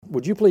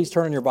Would you please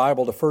turn in your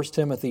Bible to 1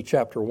 Timothy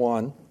chapter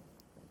 1?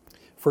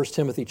 1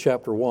 Timothy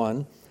chapter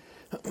 1,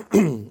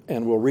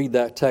 and we'll read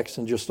that text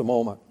in just a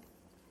moment.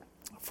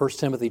 1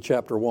 Timothy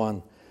chapter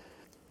 1.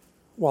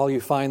 While you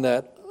find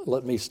that,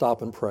 let me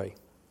stop and pray.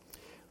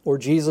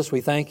 Lord Jesus,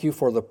 we thank you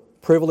for the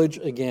privilege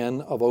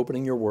again of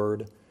opening your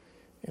word.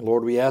 And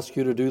Lord, we ask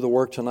you to do the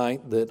work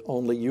tonight that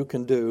only you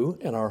can do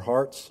in our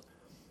hearts.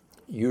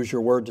 Use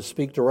your word to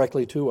speak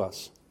directly to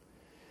us.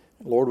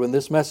 Lord, when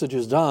this message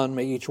is done,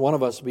 may each one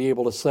of us be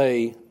able to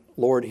say,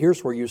 Lord,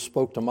 here's where you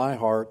spoke to my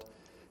heart,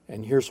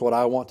 and here's what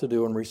I want to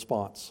do in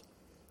response.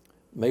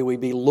 May we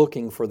be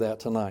looking for that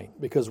tonight,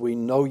 because we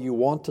know you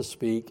want to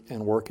speak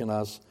and work in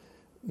us.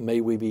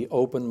 May we be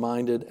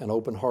open-minded and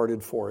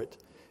open-hearted for it.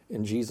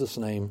 In Jesus'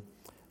 name,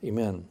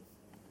 amen.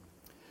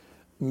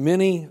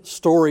 Many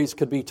stories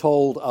could be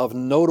told of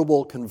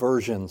notable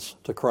conversions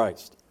to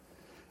Christ.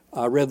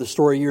 I read the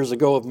story years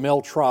ago of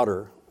Mel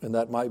Trotter, and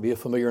that might be a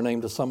familiar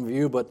name to some of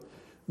you, but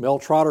Mel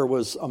Trotter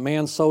was a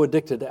man so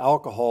addicted to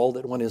alcohol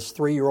that when his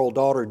 3-year-old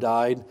daughter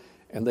died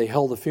and they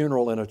held the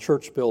funeral in a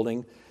church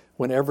building,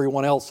 when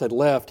everyone else had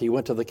left, he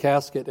went to the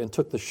casket and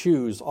took the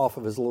shoes off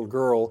of his little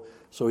girl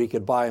so he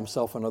could buy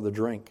himself another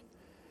drink.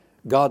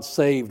 God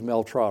saved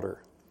Mel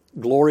Trotter,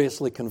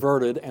 gloriously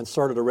converted, and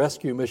started a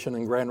rescue mission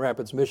in Grand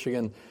Rapids,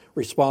 Michigan,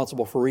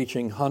 responsible for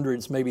reaching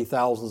hundreds, maybe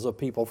thousands of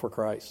people for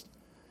Christ.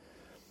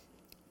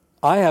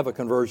 I have a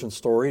conversion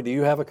story. Do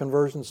you have a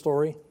conversion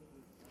story?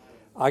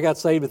 I got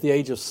saved at the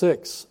age of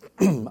 6.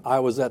 I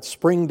was at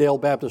Springdale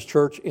Baptist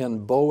Church in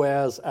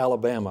Boaz,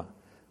 Alabama.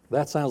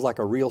 That sounds like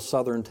a real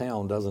southern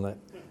town, doesn't it?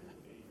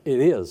 It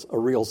is a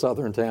real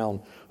southern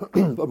town.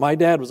 But my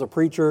dad was a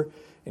preacher,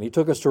 and he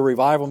took us to a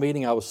revival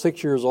meeting. I was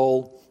 6 years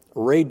old.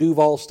 Ray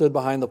Duval stood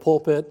behind the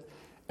pulpit,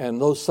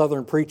 and those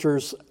southern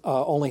preachers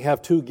only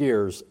have 2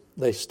 gears.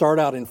 They start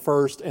out in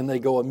first, and they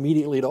go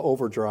immediately to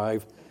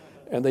overdrive,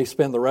 and they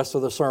spend the rest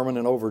of the sermon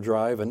in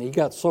overdrive. And he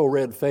got so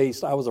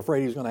red-faced, I was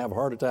afraid he was going to have a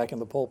heart attack in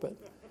the pulpit.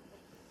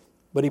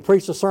 But he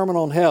preached a sermon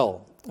on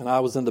hell, and I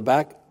was in the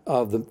back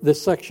of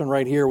this section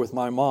right here with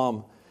my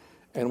mom.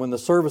 And when the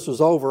service was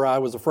over, I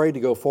was afraid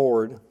to go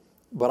forward,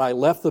 but I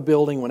left the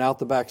building, went out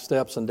the back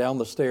steps and down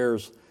the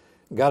stairs,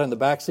 got in the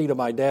back seat of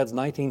my dad's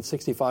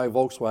 1965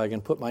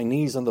 Volkswagen, put my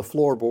knees on the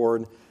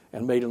floorboard,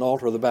 and made an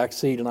altar of the back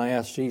seat, and I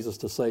asked Jesus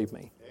to save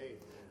me.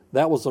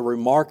 That was a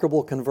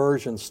remarkable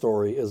conversion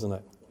story, isn't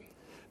it?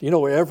 You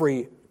know,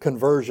 every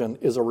conversion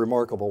is a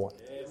remarkable one.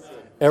 Amen.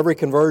 Every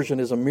conversion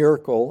is a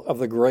miracle of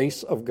the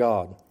grace of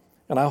God.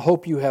 And I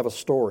hope you have a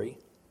story.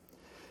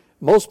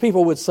 Most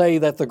people would say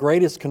that the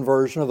greatest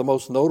conversion, or the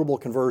most notable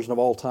conversion of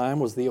all time,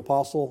 was the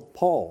Apostle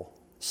Paul,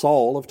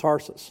 Saul of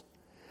Tarsus.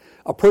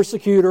 A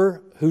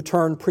persecutor who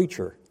turned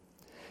preacher.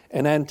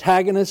 An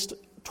antagonist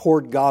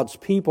toward God's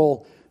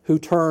people who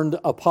turned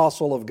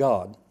apostle of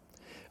God.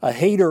 A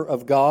hater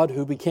of God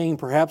who became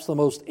perhaps the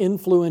most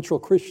influential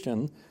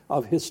Christian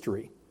of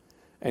history.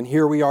 And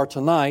here we are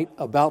tonight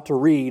about to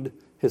read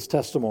his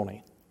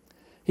testimony.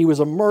 He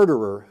was a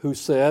murderer who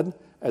said,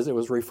 as it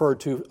was referred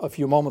to a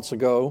few moments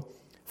ago,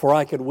 "For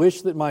I could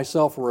wish that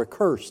myself were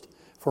accursed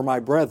for my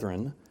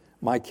brethren,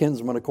 my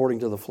kinsmen according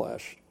to the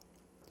flesh."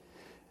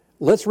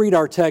 Let's read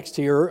our text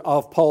here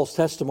of Paul's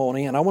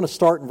testimony, and I want to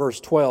start in verse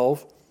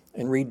 12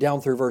 and read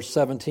down through verse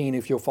 17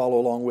 if you'll follow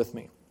along with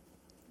me.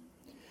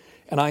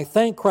 "And I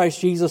thank Christ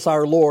Jesus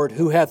our Lord,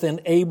 who hath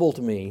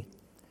enabled me,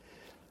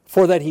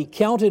 for that he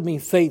counted me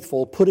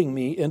faithful, putting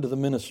me into the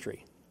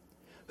ministry,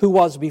 who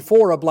was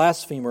before a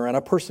blasphemer and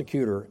a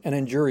persecutor and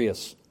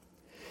injurious.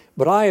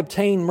 But I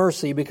obtained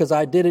mercy because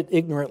I did it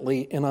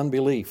ignorantly in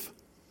unbelief.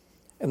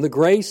 And the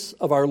grace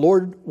of our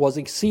Lord was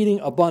exceeding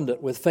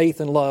abundant with faith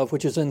and love,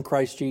 which is in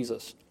Christ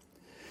Jesus.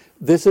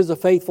 This is a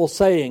faithful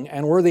saying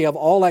and worthy of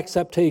all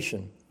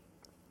acceptation,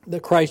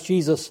 that Christ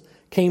Jesus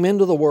came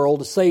into the world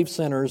to save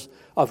sinners,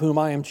 of whom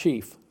I am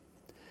chief.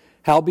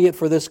 Howbeit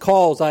for this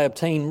cause I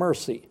obtained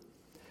mercy,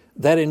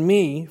 that in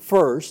me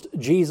first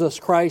Jesus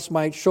Christ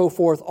might show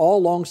forth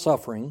all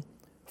longsuffering,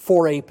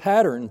 for a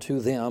pattern to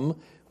them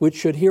which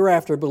should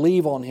hereafter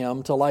believe on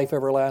him to life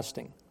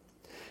everlasting.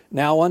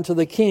 Now unto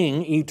the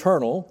King,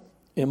 eternal,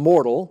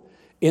 immortal,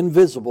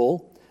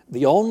 invisible,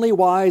 the only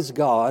wise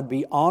God,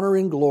 be honor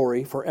and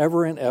glory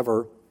forever and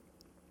ever.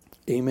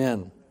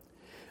 Amen."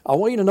 I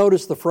want you to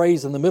notice the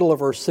phrase in the middle of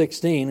verse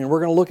 16, and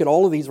we're going to look at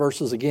all of these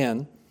verses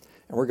again,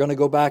 and we're going to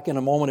go back in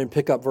a moment and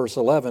pick up verse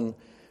 11.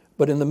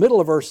 But in the middle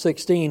of verse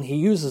 16, he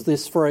uses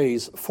this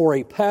phrase, "for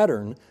a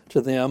pattern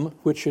to them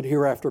which should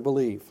hereafter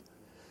believe."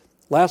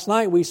 Last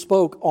night we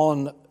spoke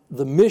on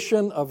the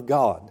mission of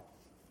God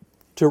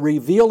to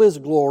reveal his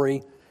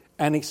glory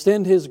and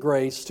extend his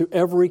grace to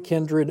every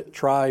kindred,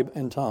 tribe,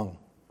 and tongue.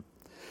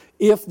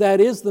 If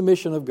that is the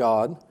mission of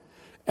God,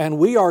 and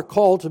we are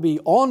called to be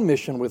on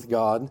mission with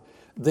God,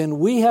 then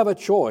we have a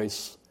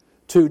choice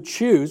to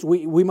choose.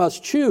 We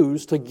must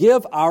choose to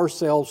give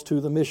ourselves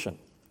to the mission.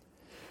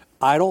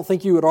 I don't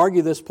think you would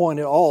argue this point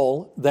at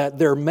all, that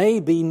there may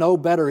be no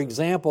better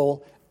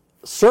example,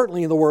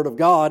 certainly in the Word of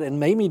God, and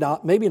maybe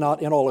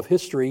not in all of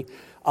history,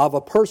 of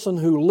a person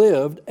who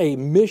lived a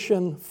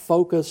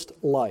mission-focused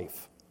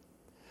life.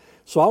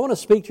 So I want to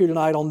speak to you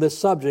tonight on this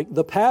subject,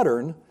 the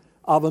pattern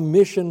of a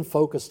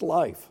mission-focused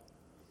life.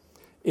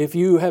 If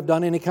you have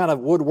done any kind of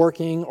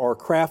woodworking or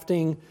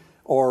crafting,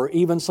 or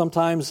even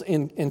sometimes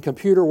in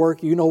computer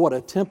work, you know what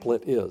a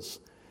template is.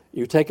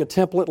 You take a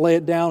template, lay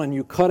it down, and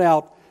you cut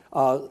out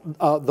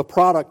the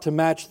product to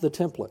match the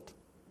template.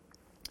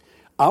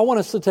 I want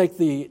us to take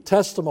the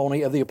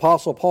testimony of the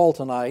Apostle Paul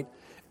tonight,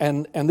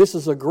 and this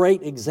is a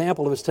great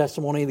example of his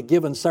testimony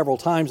given several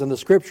times in the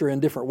Scripture in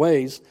different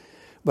ways,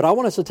 but I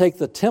want us to take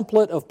the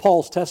template of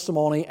Paul's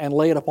testimony and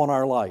lay it upon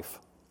our life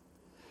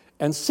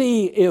and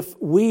see if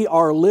we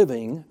are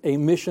living a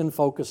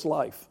mission-focused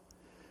life.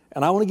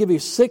 And I want to give you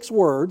 6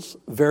 words,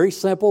 very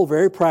simple,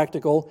 very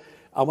practical.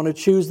 I want to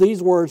choose these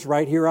words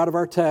right here out of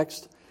our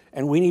text,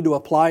 and we need to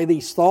apply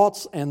these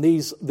thoughts and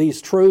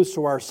these truths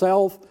to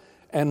ourselves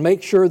and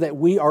make sure that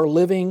we are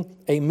living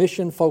a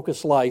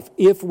mission-focused life.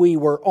 If we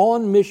were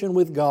on mission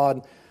with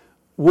God,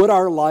 would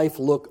our life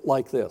look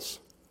like this?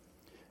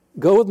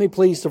 Go with me,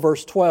 please, to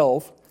verse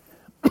 12.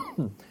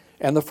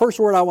 And the first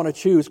word I want to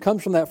choose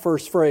comes from that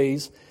first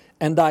phrase,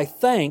 and I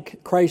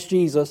thank Christ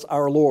Jesus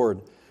our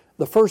Lord.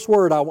 The first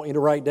word I want you to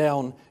write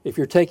down, if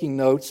you're taking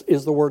notes,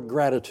 is the word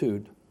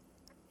gratitude.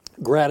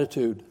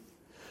 Gratitude.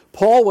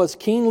 Paul was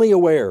keenly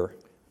aware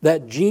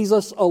that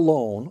Jesus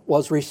alone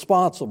was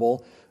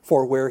responsible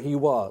for where he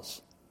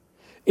was.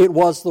 It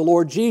was the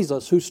Lord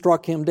Jesus who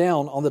struck him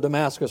down on the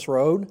Damascus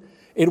road.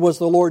 It was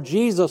the Lord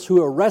Jesus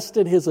who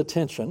arrested his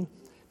attention,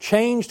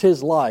 changed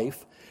his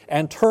life,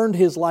 and turned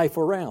his life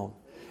around.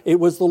 It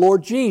was the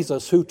Lord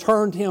Jesus who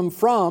turned him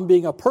from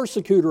being a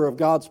persecutor of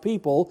God's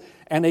people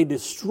and a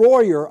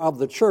destroyer of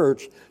the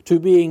church to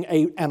being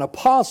an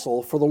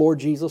apostle for the Lord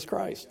Jesus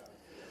Christ.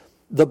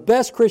 The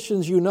best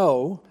Christians you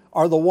know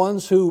are the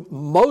ones who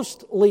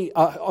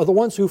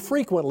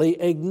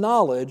frequently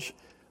acknowledge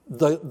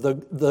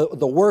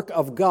the work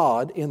of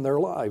God in their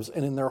lives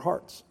and in their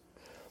hearts.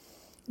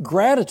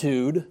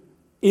 Gratitude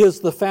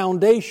is the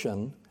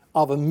foundation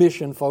of a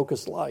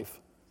mission-focused life.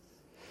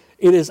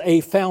 It is a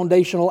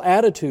foundational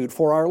attitude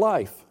for our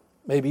life.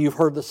 Maybe you've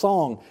heard the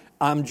song,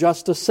 I'm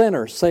just a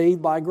sinner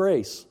saved by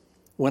grace.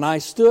 When I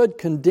stood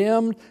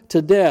condemned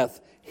to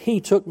death,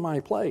 He took my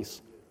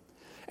place.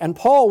 And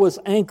Paul was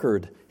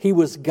anchored. He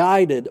was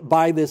guided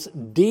by this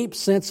deep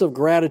sense of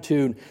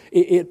gratitude.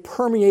 It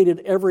permeated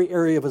every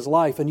area of his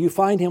life. And you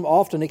find him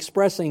often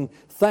expressing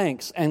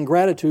thanks and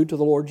gratitude to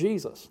the Lord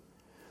Jesus.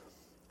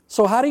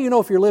 So how do you know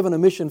if you're living a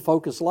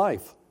mission-focused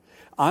life?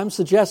 I'm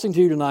suggesting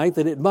to you tonight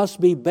that it must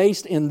be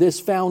based in this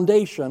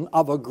foundation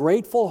of a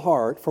grateful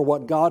heart for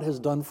what God has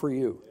done for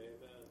you.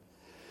 Amen.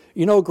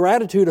 You know,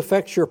 gratitude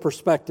affects your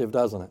perspective,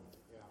 doesn't it?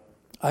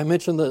 I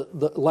mentioned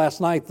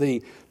last night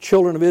the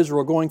children of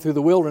Israel going through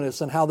the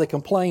wilderness and how they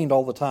complained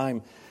all the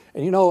time.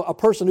 And you know, a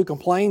person who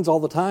complains all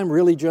the time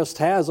really just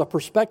has a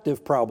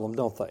perspective problem,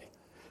 don't they?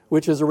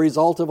 Which is a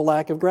result of a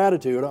lack of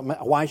gratitude.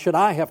 Why should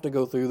I have to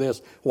go through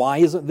this? Why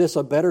isn't this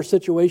a better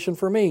situation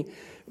for me?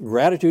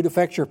 Gratitude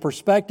affects your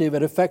perspective.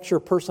 It affects your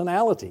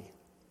personality.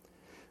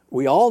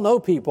 We all know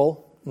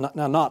people,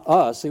 not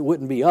us, it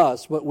wouldn't be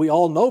us, but we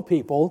all know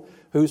people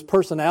whose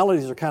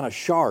personalities are kind of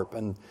sharp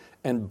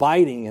and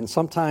biting and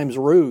sometimes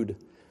rude.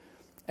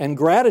 And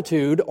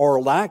gratitude,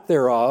 or lack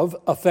thereof,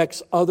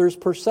 affects others'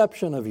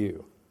 perception of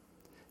you.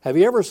 Have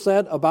you ever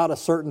said about a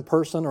certain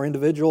person or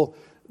individual,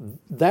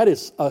 that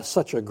is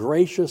such a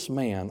gracious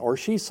man, or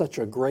she's such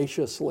a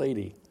gracious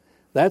lady?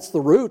 That's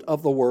the root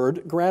of the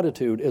word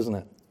gratitude, isn't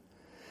it?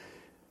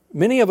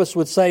 Many of us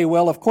would say,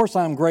 well, of course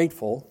I'm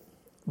grateful,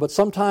 but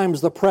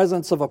sometimes the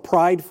presence of a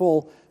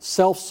prideful,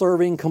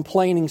 self-serving,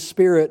 complaining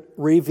spirit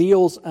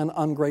reveals an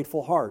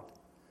ungrateful heart.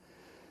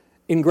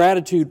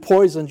 Ingratitude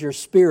poisons your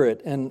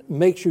spirit and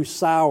makes you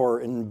sour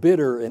and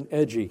bitter and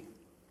edgy.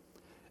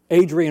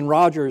 Adrian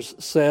Rogers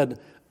said,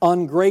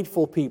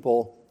 ungrateful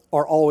people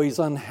are always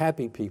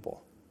unhappy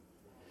people.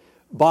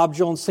 Bob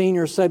Jones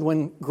Sr. said,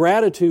 when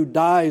gratitude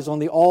dies on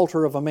the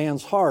altar of a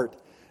man's heart,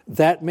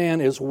 that man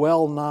is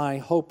well nigh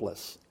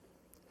hopeless.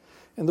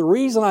 And the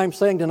reason I'm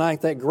saying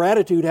tonight that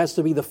gratitude has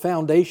to be the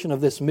foundation of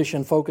this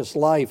mission-focused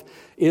life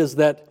is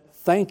that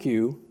thank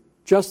you,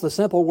 just the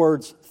simple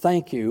words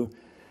thank you,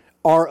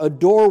 are a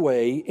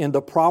doorway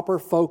into proper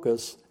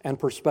focus and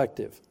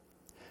perspective.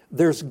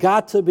 There's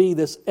got to be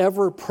this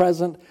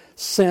ever-present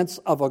sense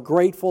of a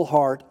grateful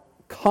heart,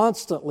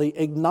 constantly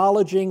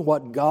acknowledging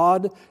what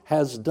God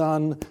has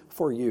done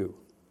for you.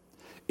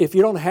 If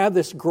you don't have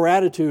this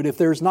gratitude, if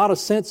there's not a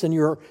sense in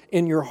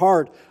your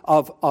heart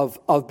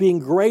of being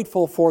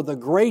grateful for the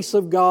grace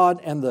of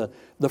God and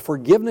the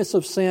forgiveness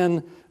of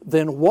sin,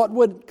 then what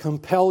would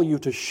compel you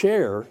to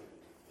share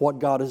what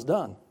God has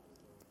done?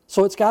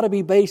 So it's got to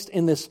be based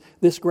in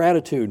this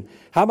gratitude.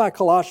 How about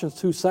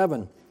Colossians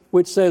 2:7,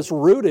 which says,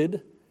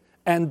 rooted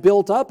and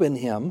built up in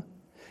Him,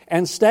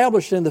 and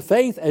established in the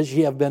faith as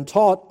ye have been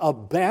taught,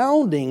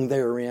 abounding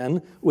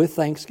therein with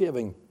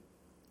thanksgiving.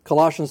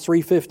 Colossians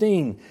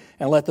 3:15,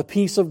 and let the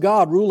peace of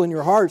God rule in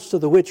your hearts, to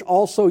the which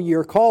also ye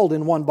are called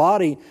in one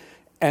body,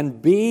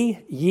 and be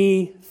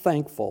ye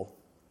thankful.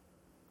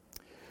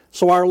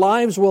 So our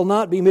lives will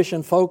not be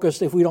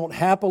mission-focused if we don't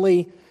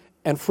happily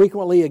and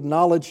frequently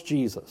acknowledge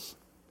Jesus.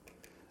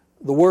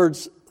 The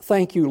words,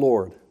 "Thank you,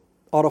 Lord,"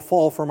 ought to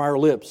fall from our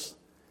lips,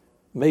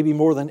 maybe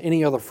more than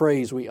any other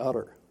phrase we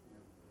utter.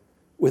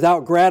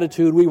 Without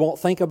gratitude, we won't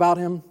think about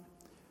Him,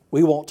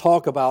 we won't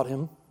talk about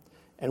Him,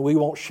 and we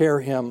won't share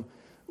Him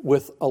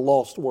with a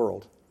lost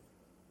world.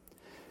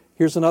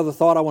 Here's another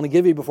thought I want to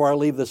give you before I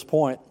leave this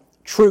point.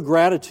 True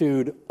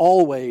gratitude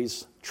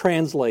always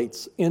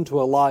translates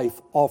into a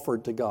life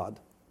offered to God.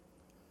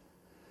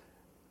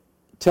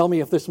 Tell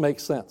me if this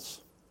makes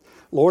sense.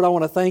 Lord, I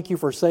want to thank you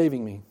for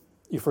saving me.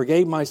 You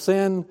forgave my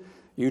sin.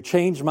 You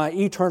changed my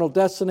eternal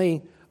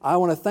destiny. I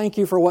want to thank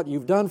you for what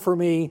you've done for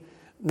me.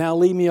 Now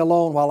leave me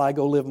alone while I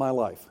go live my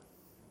life.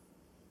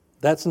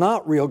 That's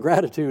not real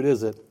gratitude,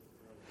 is it?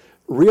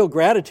 Real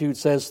gratitude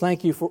says,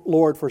 thank you,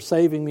 Lord, for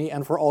saving me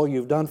and for all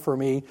you've done for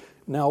me.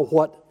 Now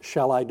what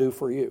shall I do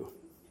for you?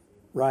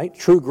 Right?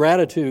 True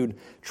gratitude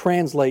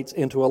translates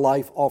into a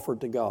life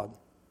offered to God.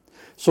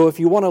 So if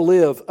you want to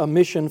live a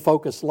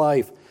mission-focused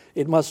life,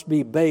 it must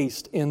be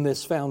based in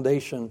this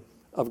foundation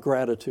of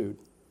gratitude.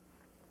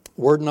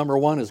 Word number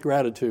 1 is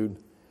gratitude.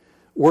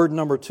 Word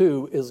number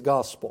 2 is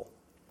gospel.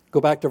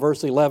 Go back to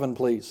verse 11,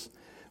 please.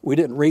 We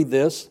didn't read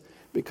this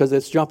because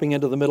it's jumping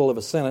into the middle of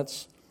a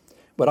sentence,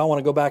 but I want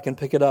to go back and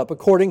pick it up.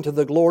 According to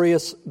the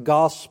glorious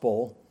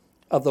gospel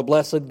of the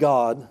blessed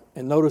God,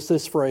 and notice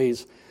this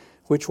phrase,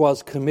 which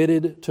was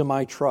committed to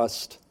my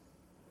trust.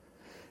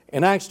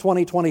 In Acts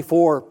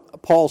 20:24,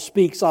 Paul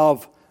speaks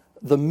of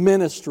the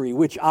ministry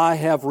which I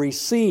have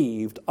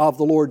received of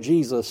the Lord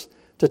Jesus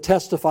to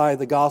testify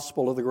the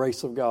gospel of the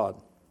grace of God.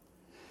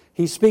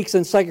 He speaks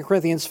in 2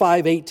 Corinthians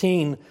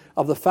 5:18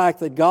 of the fact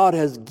that God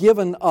has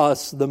given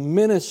us the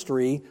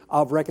ministry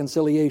of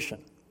reconciliation.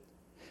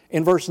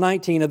 In verse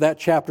 19 of that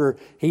chapter,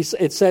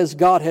 it says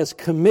God has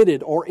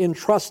committed or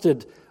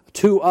entrusted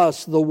to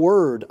us the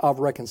word of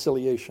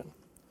reconciliation.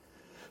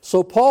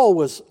 So Paul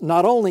was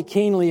not only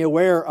keenly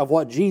aware of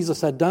what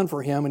Jesus had done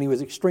for him, and he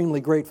was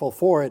extremely grateful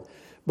for it,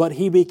 but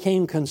he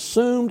became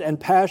consumed and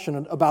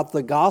passionate about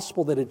the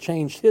gospel that had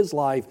changed his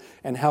life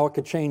and how it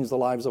could change the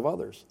lives of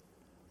others.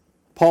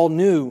 Paul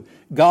knew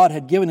God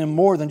had given him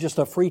more than just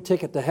a free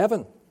ticket to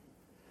heaven,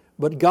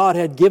 but God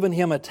had given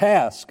him a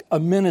task, a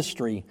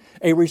ministry,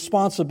 a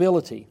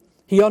responsibility.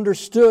 He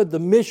understood the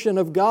mission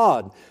of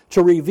God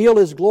to reveal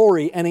His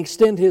glory and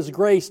extend His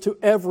grace to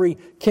every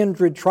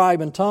kindred,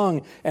 tribe, and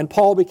tongue. And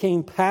Paul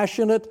became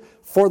passionate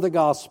for the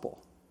gospel.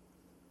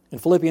 In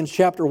Philippians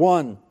chapter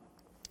 1,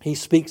 he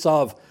speaks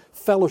of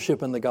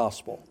fellowship in the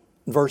gospel.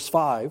 In verse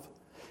 5.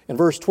 In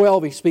verse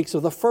 12, he speaks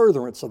of the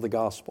furtherance of the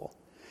gospel.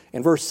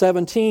 In verse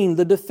 17,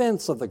 the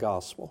defense of the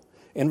gospel.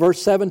 In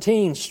verse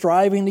 17,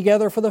 striving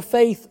together for the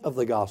faith of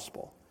the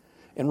gospel.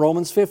 In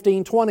Romans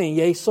 15:20,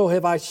 yea, so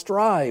have I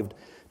strived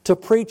to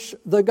preach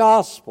the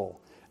gospel,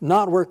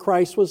 not where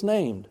Christ was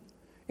named.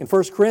 In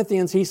 1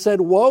 Corinthians, he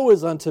said, woe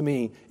is unto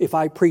me if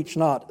I preach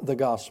not the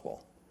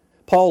gospel.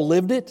 Paul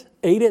lived it,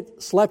 ate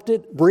it, slept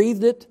it,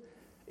 breathed it.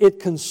 It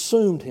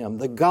consumed him,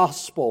 the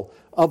gospel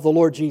of the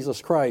Lord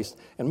Jesus Christ.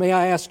 And may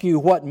I ask you,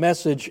 what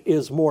message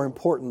is more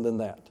important than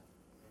that?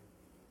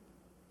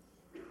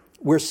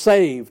 We're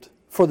saved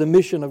for the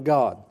mission of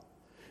God.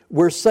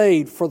 We're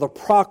saved for the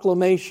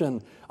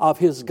proclamation of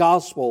His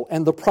gospel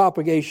and the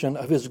propagation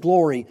of His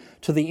glory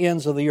to the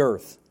ends of the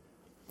earth.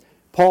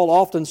 Paul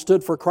often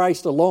stood for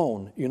Christ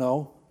alone, you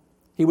know.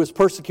 He was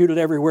persecuted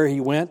everywhere he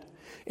went.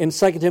 In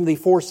 2 Timothy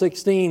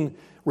 4:16,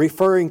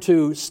 referring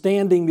to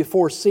standing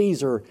before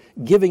Caesar,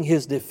 giving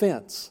his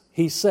defense,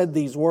 he said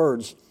these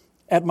words,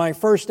 at my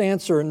first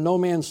answer, no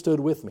man stood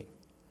with me,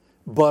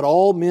 but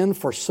all men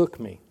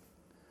forsook me.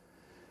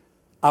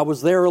 I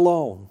was there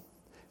alone,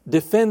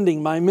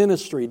 defending my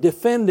ministry,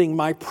 defending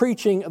my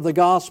preaching of the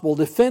gospel,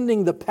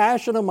 defending the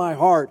passion of my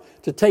heart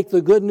to take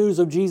the good news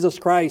of Jesus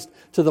Christ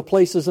to the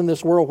places in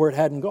this world where it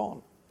hadn't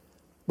gone.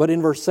 But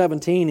in verse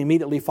 17,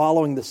 immediately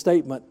following the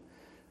statement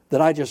that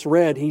I just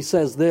read, he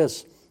says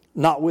this,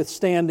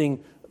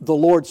 notwithstanding, the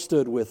Lord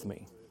stood with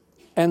me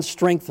and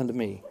strengthened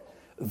me,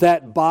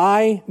 that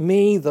by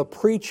me the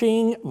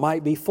preaching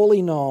might be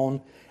fully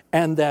known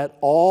and that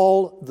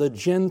all the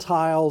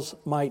Gentiles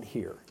might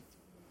hear.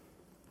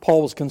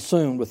 Paul was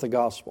consumed with the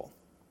gospel.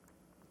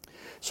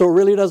 So it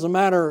really doesn't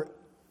matter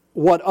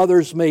what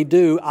others may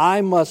do.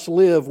 I must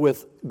live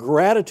with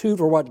gratitude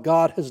for what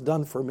God has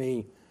done for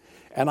me.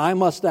 And I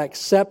must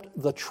accept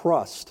the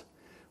trust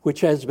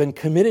which has been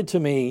committed to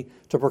me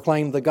to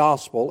proclaim the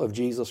gospel of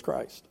Jesus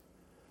Christ.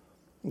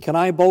 And can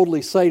I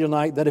boldly say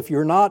tonight that if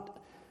you're not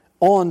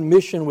on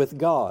mission with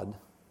God,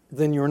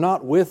 then you're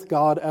not with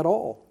God at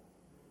all.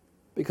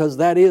 Because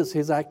that is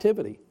His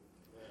activity.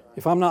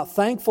 If I'm not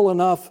thankful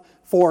enough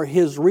for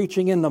His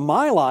reaching into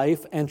my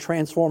life and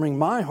transforming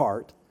my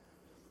heart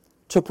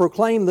to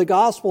proclaim the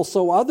gospel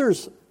so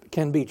others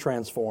can be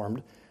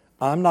transformed,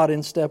 I'm not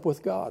in step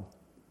with God.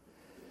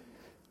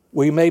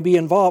 We may be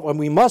involved, and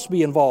we must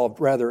be involved,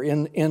 rather,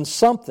 in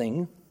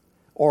something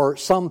or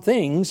some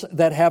things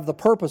that have the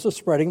purpose of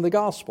spreading the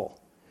gospel.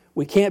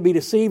 We can't be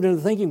deceived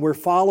into thinking we're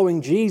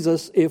following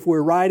Jesus if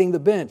we're riding the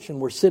bench and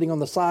we're sitting on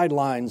the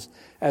sidelines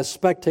as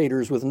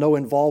spectators with no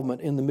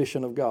involvement in the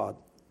mission of God.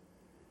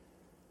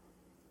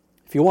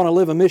 If you want to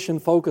live a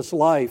mission-focused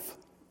life,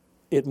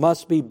 it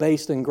must be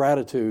based in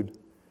gratitude,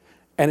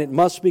 and it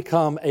must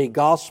become a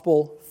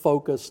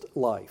gospel-focused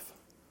life.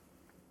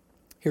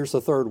 Here's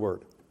the third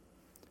word.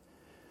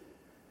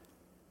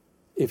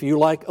 If you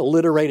like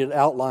alliterated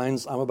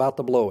outlines, I'm about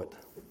to blow it.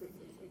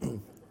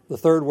 The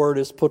third word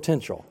is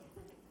potential.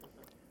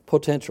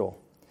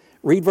 Potential.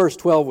 Read verse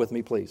 12 with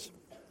me, please.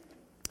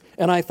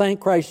 And I thank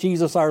Christ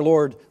Jesus our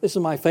Lord. This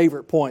is my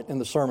favorite point in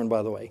the sermon,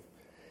 by the way.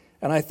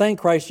 And I thank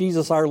Christ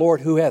Jesus our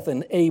Lord, who hath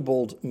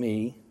enabled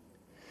me,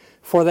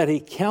 for that he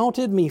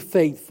counted me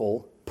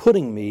faithful,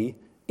 putting me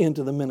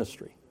into the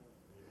ministry.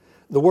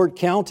 The word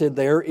counted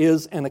there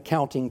is an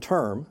accounting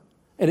term,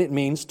 and it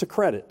means to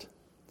credit.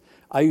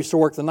 I used to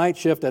work the night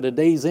shift at a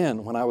Days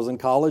Inn when I was in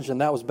college, and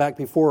that was back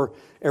before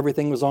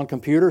everything was on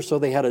computer, so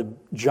they had a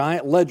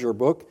giant ledger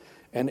book,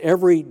 and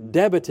every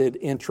debited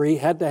entry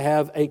had to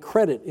have a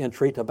credit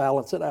entry to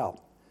balance it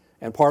out.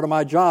 And part of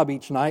my job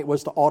each night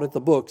was to audit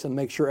the books and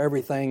make sure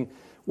everything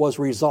was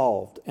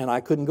resolved. And I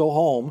couldn't go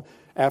home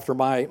after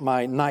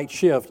my night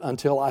shift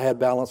until I had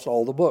balanced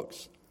all the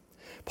books.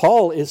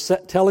 Paul is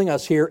telling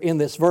us here in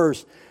this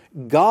verse,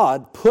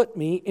 God put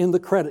me in the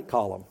credit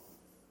column.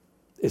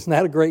 Isn't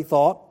that a great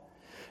thought?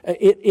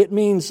 It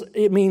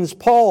means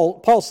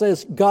Paul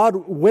says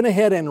God went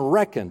ahead and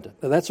reckoned.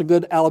 That's a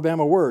good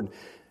Alabama word.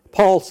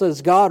 Paul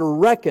says God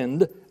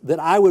reckoned that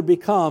I would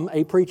become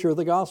a preacher of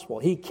the gospel.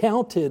 He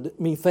counted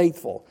me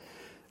faithful.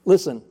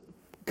 Listen,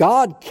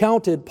 God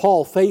counted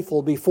Paul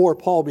faithful before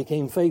Paul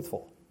became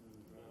faithful.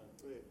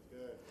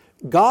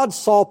 God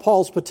saw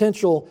Paul's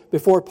potential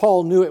before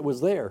Paul knew it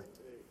was there.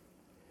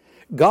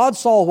 God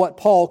saw what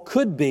Paul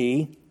could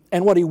be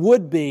and what he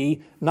would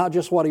be, not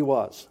just what he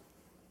was.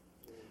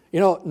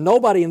 You know,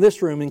 nobody in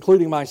this room,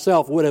 including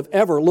myself, would have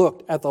ever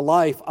looked at the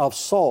life of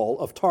Saul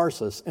of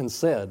Tarsus and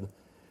said,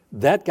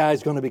 that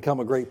guy's going to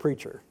become a great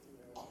preacher.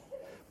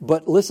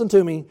 But listen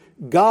to me,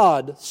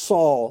 God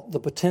saw the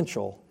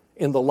potential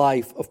in the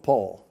life of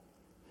Paul.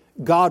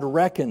 God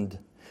reckoned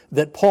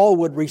that Paul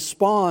would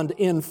respond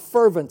in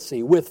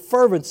fervency, with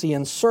fervency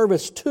and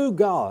service to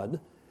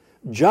God,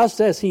 just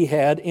as he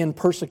had in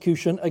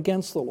persecution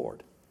against the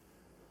Lord.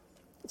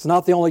 It's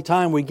not the only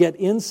time we get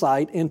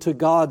insight into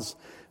God's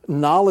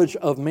knowledge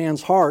of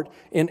man's heart.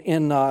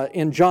 In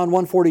John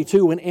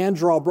 1:42, when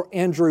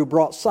Andrew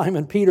brought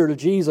Simon Peter to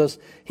Jesus,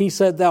 he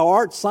said, "Thou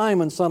art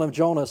Simon, son of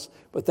Jonas,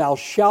 but thou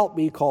shalt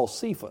be called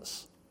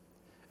Cephas."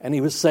 And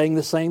he was saying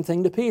the same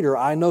thing to Peter.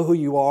 I know who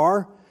you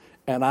are,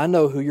 and I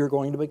know who you're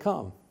going to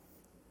become.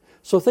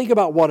 So think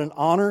about what an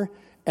honor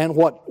and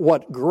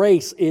what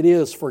grace it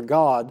is for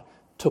God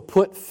to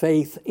put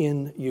faith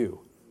in you.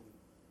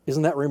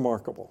 Isn't that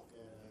remarkable?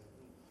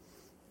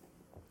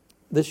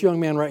 This young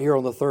man right here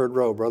on the third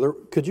row, brother,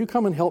 could you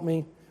come and help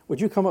me? Would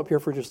you come up here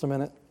for just a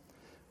minute?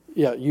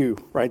 Yeah, you,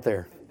 right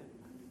there.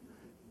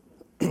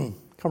 Come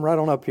right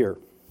on up here.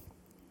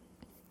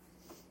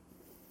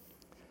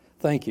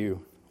 Thank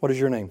you. What is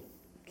your name?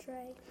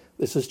 Trey.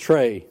 This is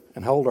Trey.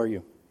 And how old are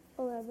you?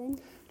 11.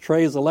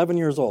 Trey is 11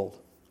 years old.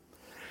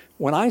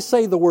 When I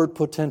say the word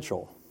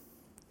potential,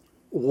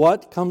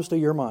 what comes to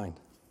your mind?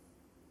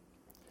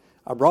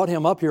 I brought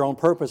him up here on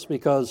purpose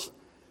because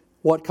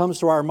what comes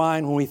to our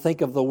mind when we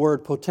think of the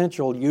word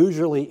potential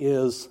usually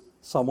is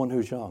someone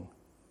who's young,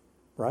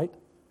 right?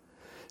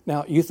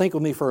 Now, you think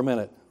with me for a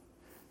minute.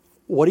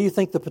 What do you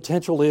think the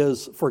potential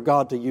is for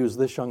God to use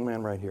this young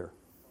man right here?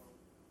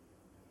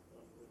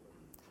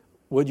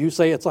 Would you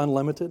say it's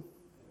unlimited?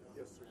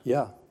 Yes, sir.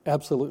 Yeah,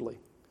 absolutely.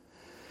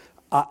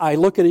 I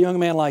look at a young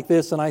man like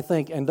this and I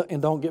think,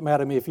 and don't get mad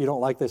at me if you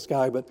don't like this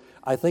guy, but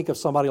I think of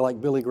somebody like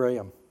Billy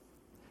Graham.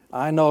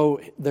 I know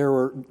there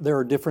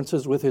are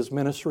differences with his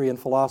ministry and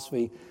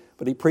philosophy,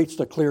 but he preached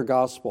a clear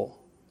gospel.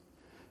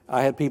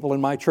 I had people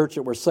in my church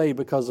that were saved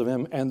because of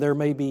him, and there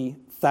may be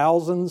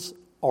thousands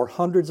or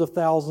hundreds of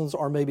thousands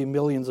or maybe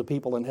millions of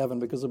people in heaven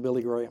because of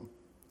Billy Graham.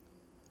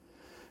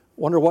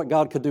 Wonder what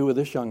God could do with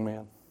this young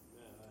man.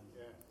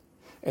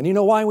 And you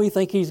know why we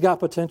think he's got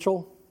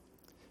potential?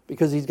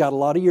 Because he's got a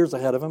lot of years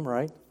ahead of him,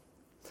 right?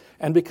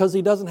 And because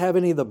he doesn't have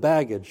any of the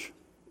baggage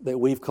that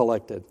we've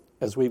collected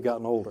as we've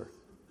gotten older.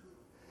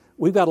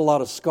 We've got a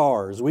lot of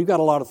scars. We've got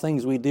a lot of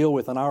things we deal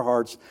with in our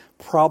hearts,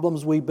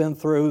 problems we've been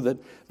through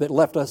that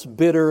left us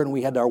bitter, and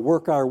we had to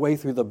work our way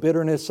through the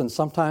bitterness, and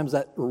sometimes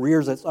that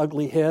rears its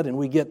ugly head, and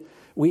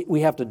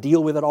we have to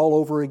deal with it all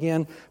over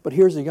again. But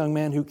here's a young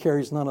man who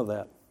carries none of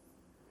that.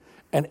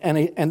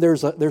 And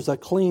there's a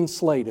clean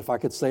slate, if I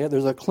could say it.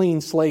 There's a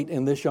clean slate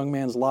in this young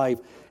man's life,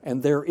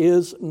 and there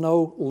is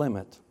no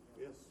limit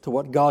to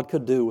what God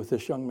could do with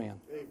this young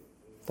man.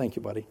 Thank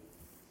you, buddy.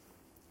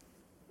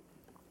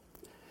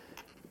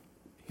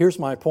 Here's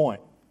my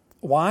point.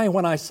 Why,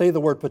 when I say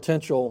the word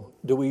potential,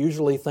 do we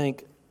usually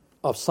think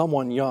of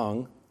someone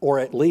young, or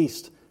at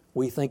least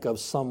we think of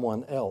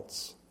someone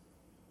else?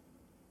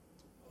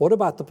 What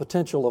about the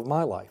potential of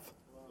my life?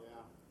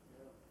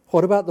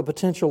 What about the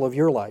potential of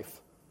your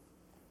life?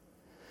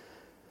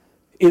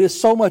 It is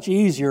so much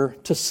easier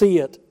to see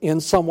it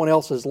in someone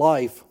else's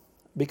life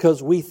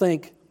because we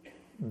think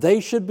they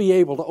should be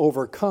able to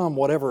overcome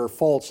whatever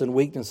faults and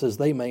weaknesses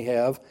they may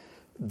have.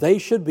 They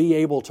should be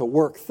able to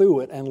work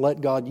through it and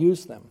let God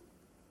use them.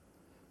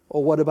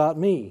 Well, what about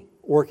me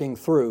working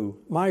through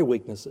my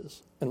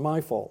weaknesses and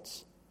my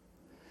faults?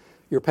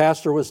 Your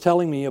pastor was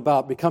telling me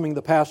about becoming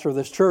the pastor of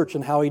this church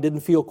and how he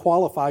didn't feel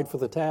qualified for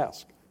the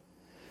task.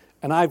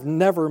 And I've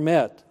never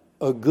met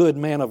a good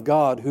man of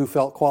God who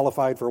felt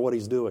qualified for what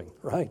he's doing,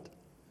 right?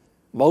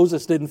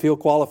 Moses didn't feel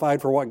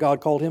qualified for what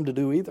God called him to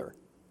do either.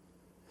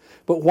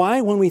 But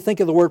why, when we think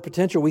of the word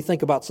potential, we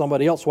think about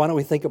somebody else? Why don't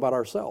we think about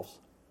ourselves?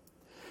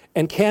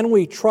 And can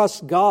we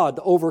trust God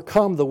to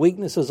overcome the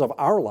weaknesses of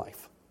our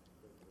life?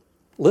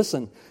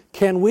 Listen,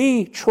 can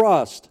we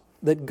trust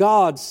that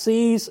God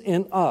sees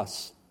in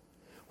us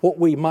what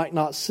we might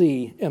not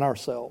see in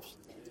ourselves?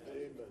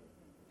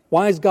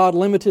 Why is God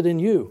limited in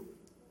you?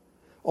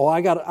 Oh,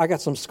 I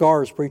got some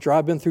scars, preacher.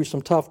 I've been through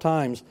some tough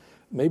times.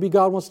 Maybe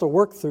God wants to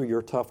work through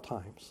your tough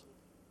times.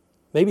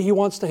 Maybe He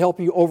wants to help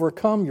you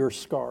overcome your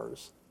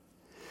scars.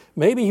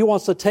 Maybe He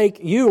wants to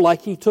take you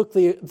like He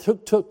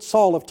took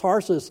Saul of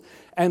Tarsus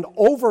and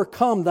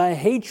overcome the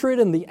hatred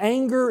and the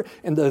anger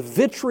and the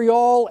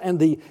vitriol and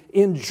the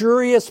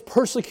injurious,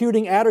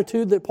 persecuting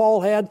attitude that Saul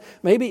had.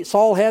 Maybe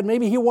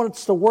He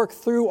wants to work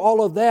through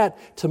all of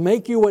that to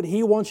make you what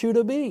He wants you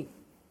to be.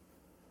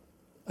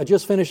 I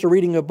just finished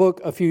reading a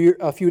book a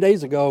few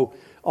days ago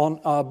on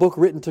a book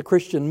written to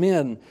Christian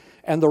men.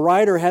 And the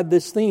writer had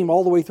this theme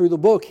all the way through the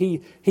book.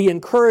 He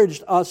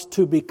encouraged us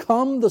to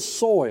become the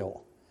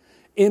soil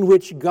in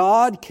which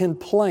God can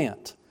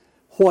plant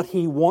what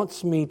He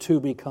wants me to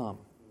become.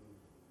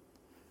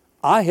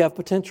 I have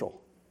potential.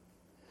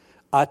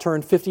 I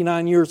turned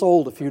 59 years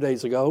old a few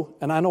days ago,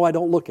 and I know I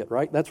don't look it,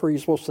 right? That's where you're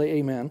supposed to say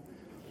amen.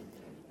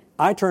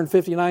 I turned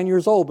 59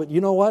 years old, but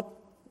you know what?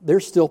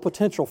 There's still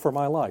potential for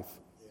my life.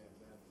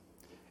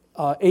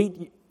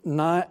 8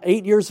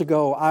 years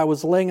ago, I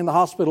was laying in the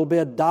hospital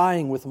bed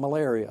dying with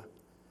malaria.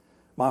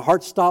 My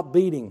heart stopped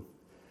beating,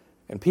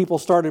 and people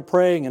started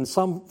praying, and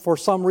for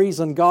some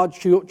reason, God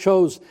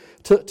chose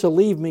to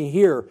leave me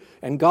here.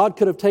 And God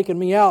could have taken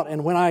me out.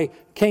 And when I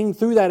came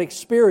through that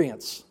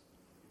experience,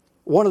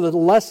 one of the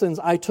lessons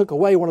I took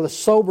away, one of the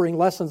sobering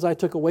lessons I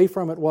took away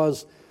from it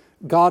was,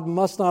 God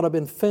must not have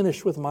been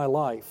finished with my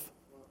life.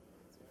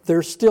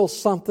 There's still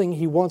something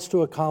He wants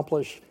to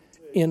accomplish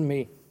in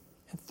me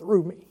and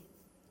through me.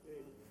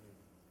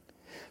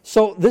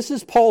 So this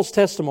is Paul's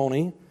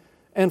testimony,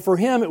 and for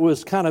him it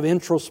was kind of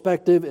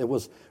introspective, it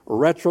was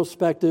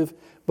retrospective,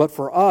 but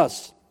for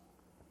us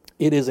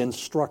it is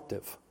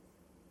instructive.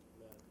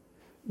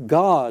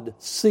 God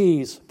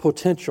sees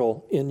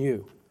potential in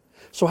you.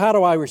 So how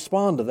do I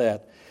respond to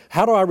that?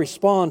 How do I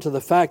respond to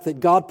the fact that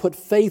God put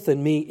faith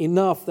in me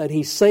enough that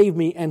He saved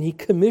me and He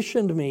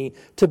commissioned me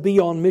to be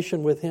on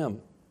mission with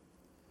Him?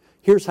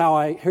 Here's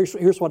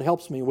what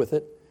helps me with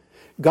it.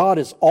 God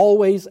is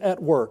always at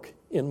work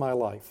in my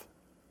life.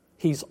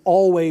 He's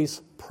always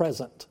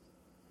present.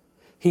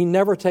 He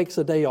never takes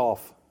a day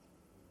off.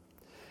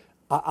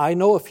 I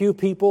know a few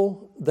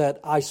people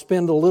that I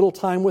spend a little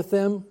time with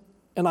them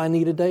and I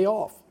need a day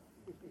off.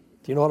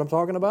 Do you know what I'm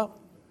talking about?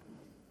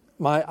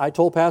 I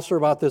told Pastor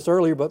about this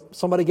earlier, but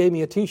somebody gave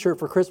me a t-shirt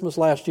for Christmas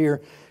last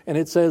year and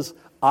it says,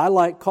 I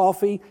like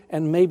coffee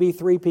and maybe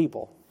 3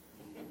 people.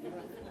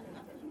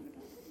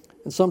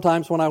 And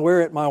sometimes when I wear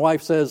it, my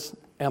wife says,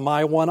 am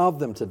I one of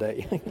them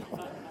today?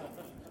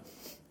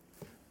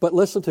 But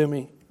listen to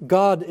me,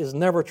 God is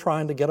never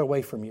trying to get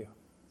away from you.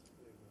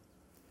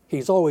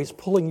 He's always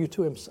pulling you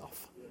to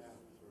Himself.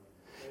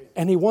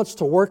 And He wants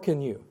to work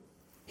in you.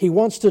 He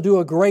wants to do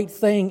a great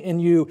thing in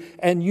you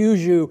and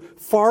use you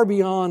far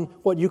beyond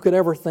what you could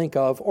ever think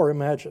of or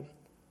imagine.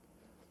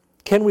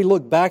 Can we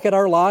look back at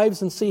our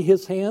lives and see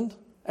His hand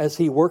as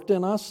He worked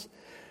in us?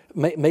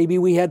 Maybe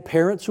we had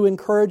parents who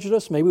encouraged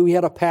us. Maybe we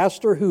had a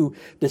pastor who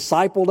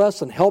discipled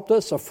us and helped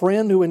us, a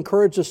friend who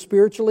encouraged us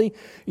spiritually.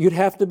 You'd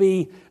have to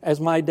be, as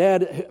my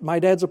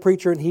dad's a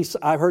preacher, and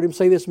I've heard him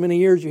say this many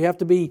years, you'd have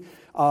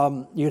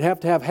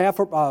to have half,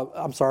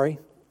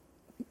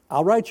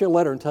 I'll write you a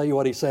letter and tell you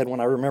what he said when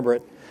I remember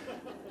it.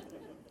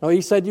 No,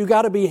 he said you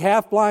got to be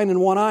half blind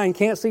in one eye and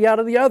can't see out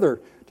of the other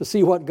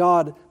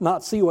to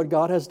not see what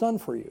God has done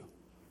for you.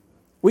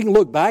 We can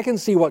look back and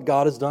see what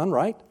God has done,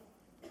 right?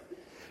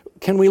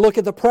 Can we look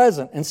at the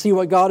present and see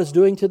what God is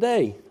doing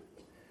today?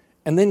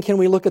 And then can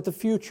we look at the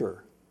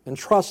future and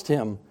trust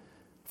Him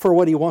for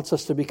what He wants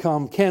us to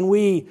become? Can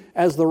we,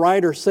 as the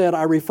writer said,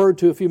 I referred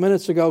to a few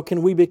minutes ago,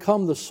 can we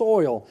become the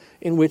soil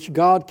in which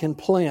God can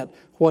plant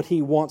what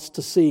He wants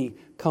to see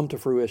come to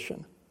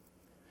fruition?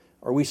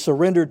 Are we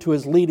surrendered to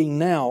His leading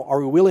now? Are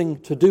we willing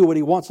to do what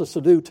He wants us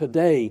to do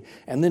today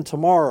and then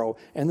tomorrow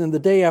and then the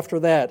day after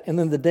that and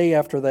then the day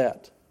after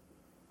that?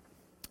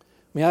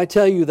 May I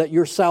tell you that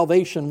your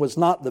salvation was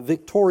not the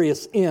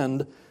victorious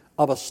end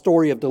of a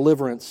story of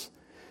deliverance.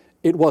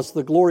 It was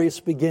the glorious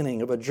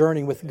beginning of a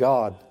journey with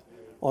God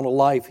on a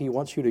life He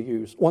wants to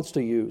use,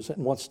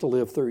 and wants to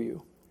live through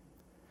you.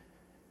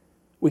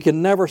 We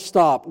can never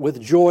stop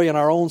with joy in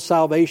our own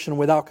salvation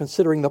without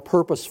considering the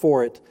purpose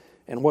for it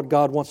and what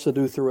God wants to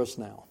do through us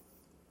now.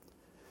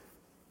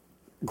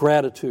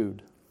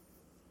 Gratitude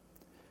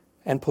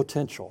and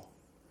potential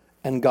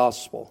and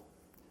gospel.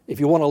 If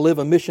you want to live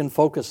a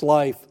mission-focused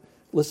life,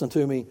 listen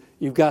to me,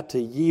 you've got to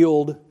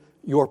yield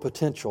your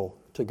potential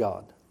to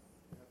God.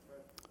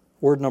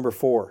 Word number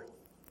 4,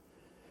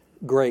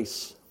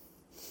 grace.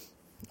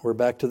 We're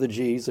back to the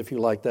G's if you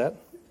like that.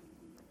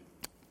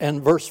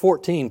 And verse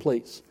 14,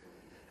 please.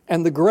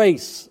 And the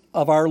grace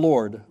of our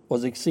Lord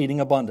was exceeding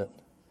abundant,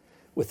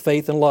 with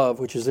faith and love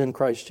which is in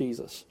Christ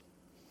Jesus.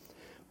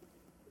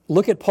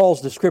 Look at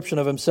Paul's description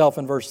of himself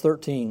in verse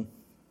 13,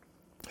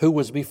 who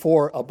was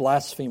before a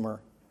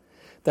blasphemer.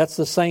 That's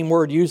the same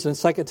word used in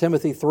 2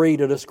 Timothy 3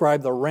 to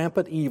describe the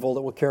rampant evil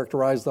that will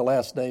characterize the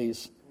last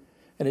days.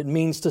 And it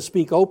means to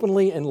speak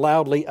openly and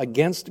loudly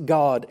against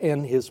God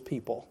and His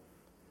people.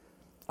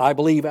 I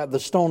believe at the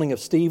stoning of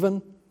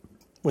Stephen,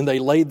 when they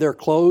laid their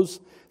coats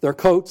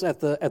at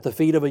the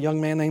feet of a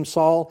young man named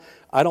Saul,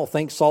 I don't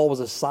think Saul was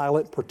a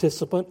silent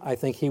participant. I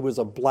think he was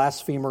a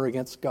blasphemer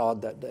against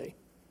God that day.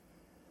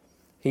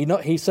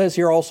 He says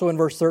here also in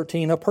verse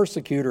 13, a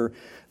persecutor.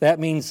 That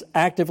means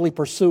actively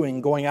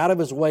pursuing, going out of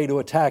his way to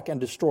attack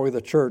and destroy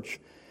the church.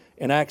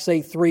 In Acts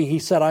 8:3, he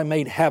said, I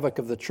made havoc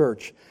of the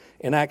church.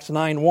 In Acts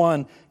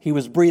 9:1, he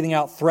was breathing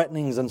out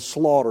threatenings and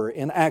slaughter.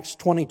 In Acts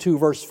 22,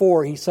 verse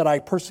 4, he said, I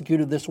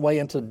persecuted this way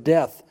unto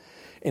death.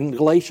 In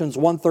Galatians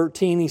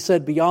 1:13, he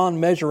said,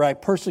 beyond measure I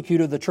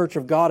persecuted the church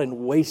of God and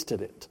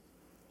wasted it.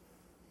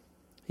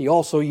 He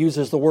also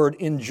uses the word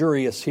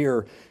injurious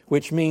here,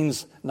 which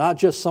means not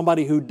just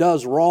somebody who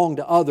does wrong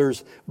to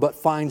others, but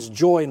finds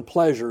joy and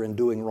pleasure in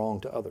doing wrong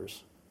to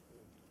others.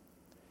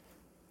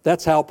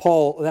 That's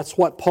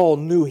what Paul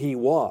knew he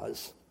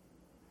was.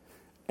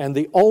 And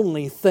the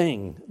only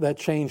thing that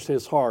changed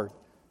his heart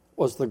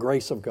was the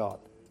grace of God.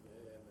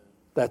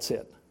 That's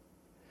it.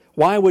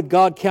 Why would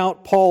God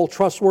count Paul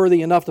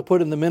trustworthy enough to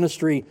put in the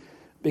ministry?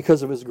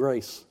 Because of His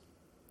grace.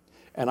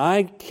 And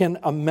I can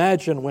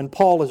imagine when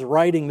Paul is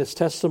writing this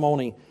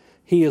testimony,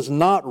 he is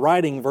not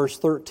writing verse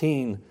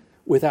 13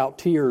 without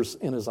tears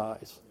in his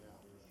eyes.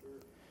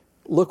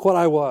 Look what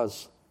I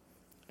was,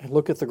 and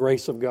look at the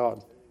grace of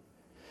God.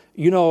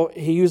 You know,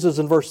 he uses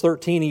in verse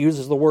 13, he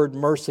uses the word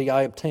mercy.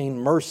 I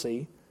obtained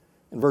mercy.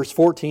 In verse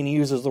 14, he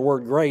uses the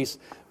word grace.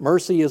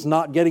 Mercy is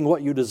not getting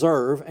what you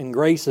deserve, and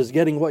grace is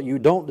getting what you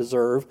don't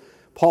deserve.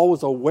 Paul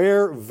was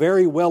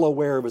very well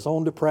aware of his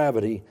own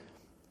depravity,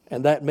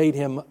 and that made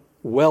him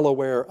well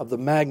aware of the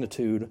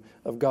magnitude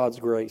of God's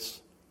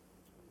grace.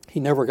 He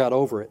never got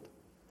over it.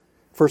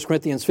 1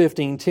 Corinthians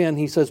 15:10,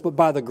 he says, but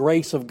by the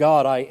grace of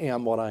God I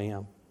am what I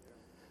am.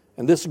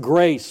 And this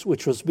grace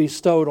which was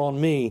bestowed on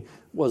me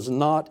was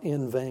not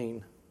in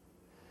vain.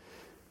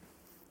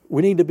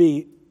 We need to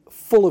be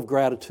full of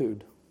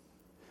gratitude.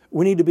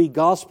 We need to be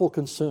gospel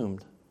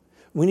consumed.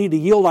 We need to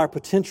yield our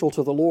potential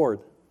to the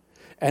Lord.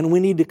 And we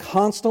need to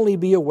constantly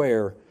be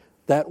aware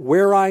that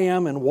where I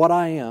am and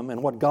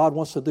what God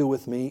wants to do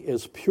with me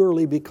is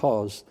purely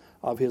because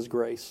of His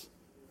grace.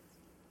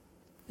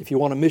 If you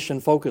want a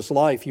mission-focused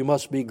life, you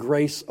must be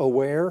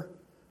grace-aware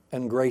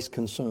and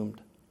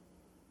grace-consumed.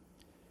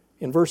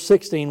 In verse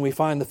 16, we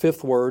find the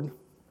fifth word.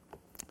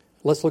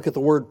 Let's look at the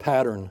word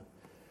pattern.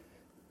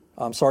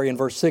 In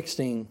verse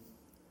 16.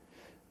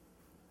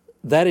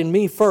 That in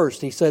me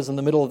first, he says in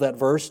the middle of that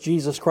verse,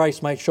 Jesus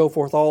Christ might show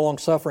forth all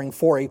long-suffering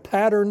for a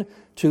pattern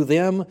to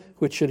them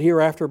which should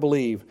hereafter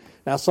believe.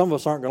 Now, some of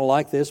us aren't going to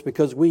like this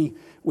because we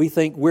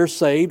think we're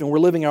saved and we're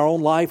living our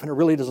own life and it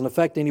really doesn't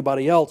affect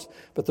anybody else.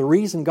 But the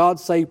reason God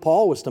saved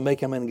Paul was to make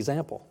him an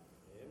example.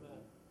 Amen.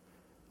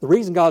 The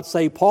reason God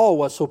saved Paul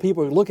was so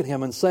people would look at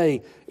him and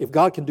say, if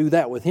God can do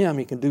that with him,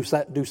 He can do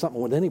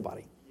something with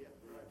anybody.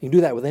 He can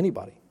do that with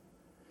anybody.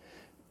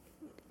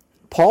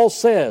 Paul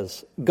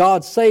says,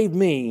 God saved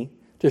me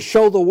to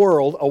show the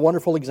world a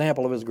wonderful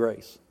example of His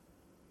grace.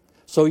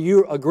 So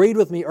you agreed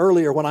with me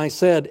earlier when I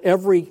said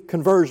every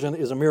conversion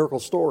is a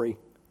miracle story.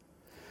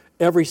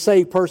 Every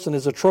saved person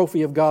is a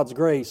trophy of God's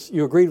grace.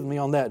 You agreed with me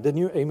on that, didn't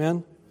you?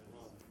 Amen?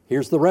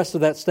 Here's the rest of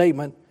that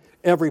statement.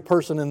 Every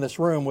person in this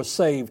room was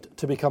saved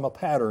to become a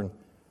pattern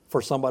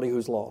for somebody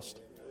who's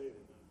lost.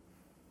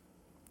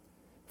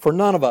 For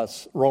none of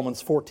us,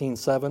 Romans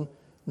 14:7,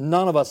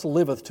 none of us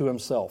liveth to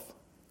himself.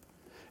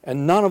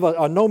 And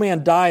no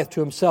man dieth to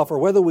himself. Or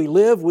whether we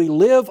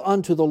live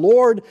unto the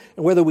Lord.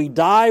 And whether we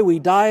die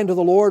unto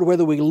the Lord.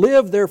 Whether we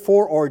live,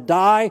 therefore, or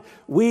die,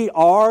 we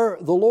are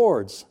the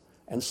Lord's.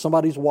 And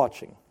somebody's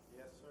watching.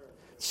 Yes, sir.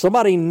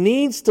 Somebody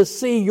needs to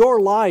see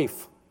your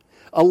life.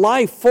 A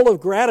life full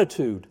of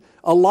gratitude.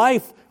 A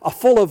life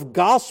full of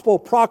gospel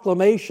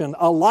proclamation.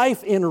 A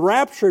life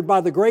enraptured by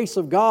the grace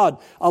of God.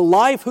 A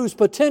life whose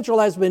potential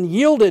has been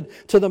yielded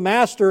to the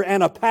Master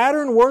and a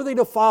pattern worthy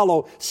to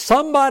follow.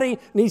 Somebody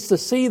needs to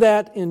see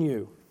that in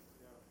you.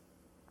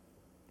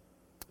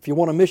 If you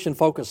want a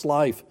mission-focused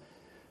life,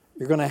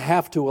 you're going to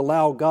have to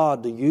allow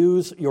God to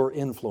use your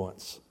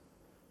influence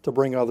to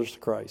bring others to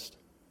Christ.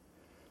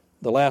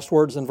 The last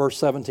word's in verse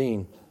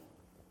 17.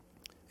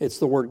 It's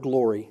the word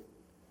glory.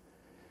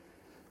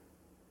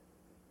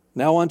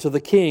 Now unto the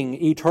King,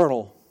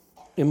 eternal,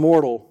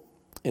 immortal,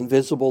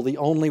 invisible, the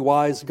only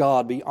wise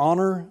God, be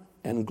honor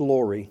and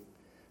glory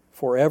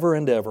forever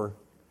and ever.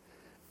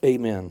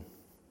 Amen.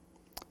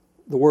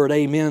 The word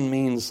amen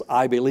means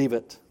I believe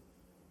it.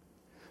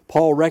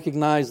 Paul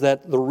recognized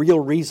that the real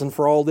reason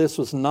for all this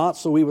was not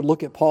so we would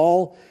look at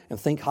Paul and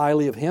think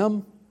highly of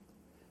him,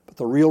 but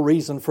the real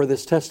reason for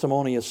this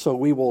testimony is so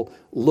we will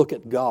look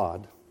at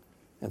God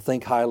and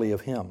think highly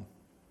of Him.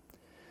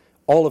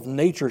 All of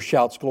nature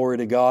shouts glory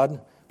to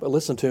God, but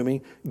listen to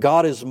me,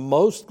 God is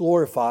most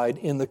glorified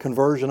in the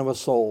conversion of a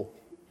soul,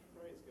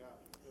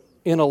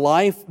 in a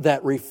life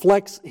that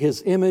reflects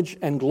His image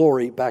and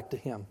glory back to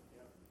Him.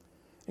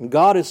 And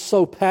God is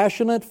so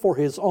passionate for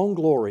His own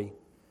glory,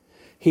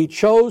 He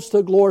chose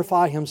to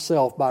glorify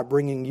Himself by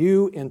bringing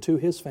you into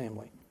His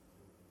family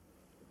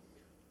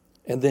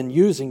and then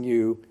using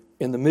you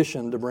in the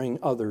mission to bring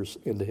others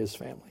into His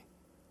family.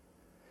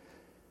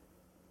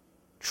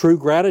 True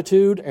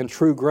gratitude and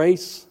true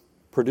grace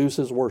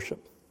produces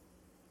worship.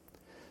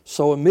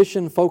 So a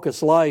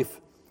mission-focused life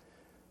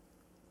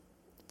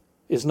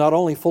is not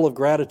only full of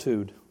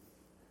gratitude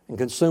and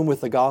consumed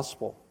with the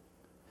gospel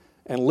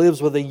and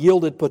lives with a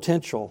yielded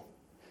potential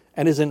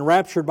and is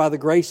enraptured by the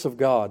grace of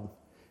God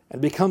and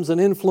becomes an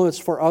influence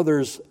for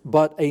others,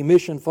 but a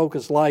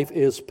mission-focused life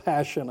is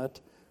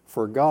passionate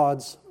for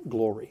God's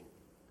glory.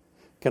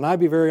 Can I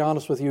be very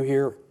honest with you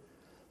here?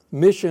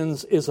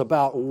 Missions is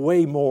about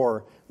way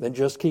more than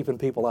just keeping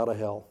people out of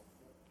hell.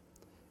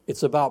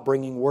 It's about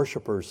bringing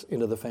worshipers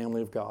into the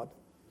family of God.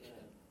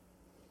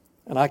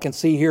 And I can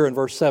see here in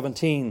verse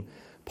 17,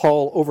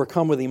 Paul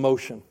overcome with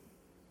emotion,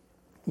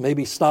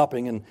 maybe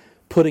stopping and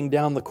putting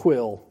down the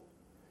quill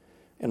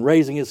and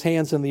raising his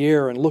hands in the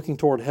air and looking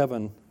toward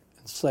heaven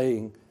and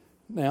saying,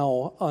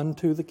 now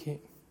unto the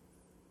King.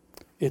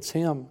 It's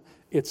Him,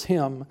 it's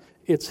Him,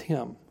 it's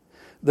Him.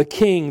 The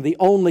King, the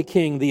only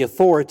King, the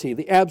authority,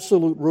 the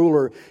absolute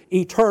ruler,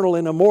 eternal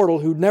and immortal,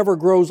 who never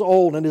grows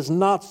old and is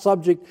not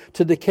subject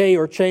to decay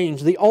or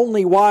change, the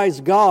only wise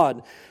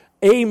God.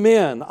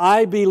 Amen.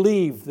 I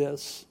believe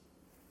this.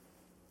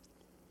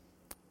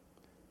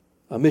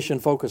 A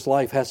mission-focused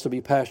life has to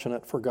be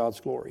passionate for God's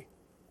glory.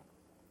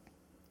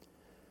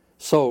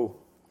 So,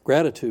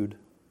 gratitude,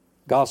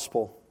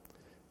 gospel,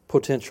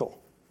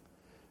 potential,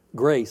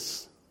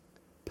 grace,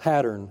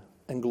 pattern,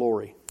 and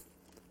glory.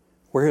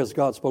 Where has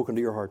God spoken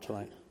to your heart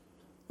tonight?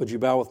 Would you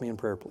bow with me in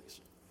prayer, please?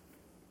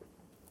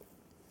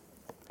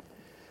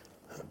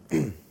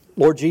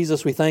 Lord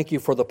Jesus, we thank You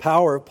for the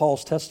power of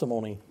Paul's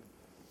testimony.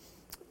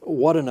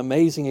 What an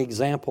amazing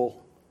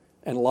example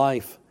and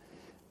life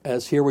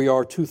as here we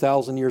are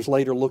 2,000 years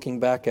later looking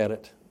back at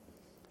it.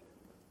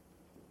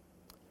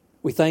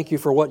 We thank You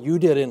for what You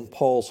did in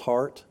Paul's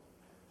heart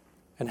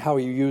and how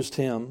You used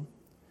him.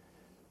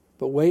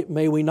 But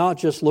may we not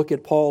just look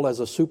at Paul as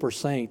a super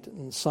saint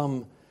and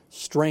some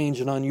strange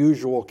and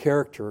unusual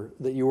character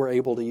that You were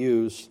able to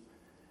use,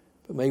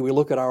 but may we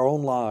look at our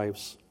own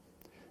lives.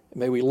 And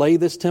may we lay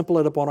this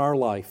template upon our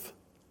life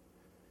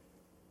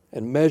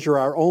and measure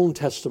our own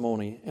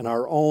testimony and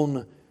our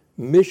own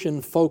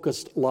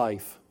mission-focused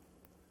life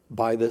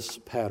by this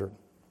pattern.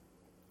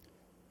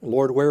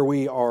 Lord, where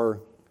we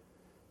are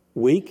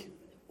weak,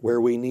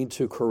 where we need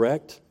to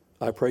correct,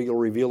 I pray You'll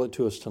reveal it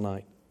to us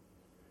tonight.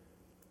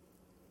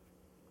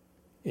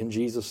 In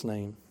Jesus'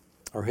 name.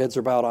 Our heads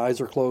are bowed, eyes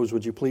are closed.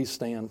 Would you please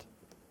stand?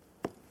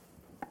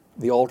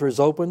 The altar is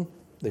open.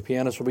 The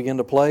pianist will begin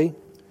to play.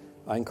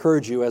 I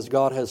encourage you, as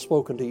God has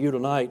spoken to you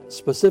tonight,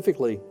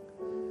 specifically,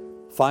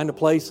 find a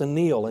place and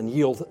kneel and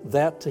yield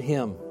that to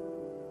Him.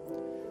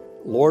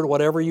 Lord,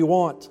 whatever You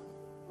want,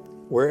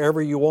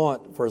 wherever You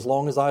want, for as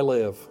long as I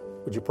live,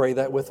 would you pray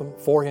that with Him,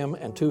 for Him,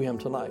 and to Him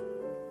tonight?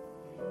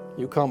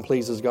 You come,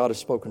 please, as God has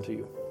spoken to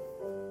you.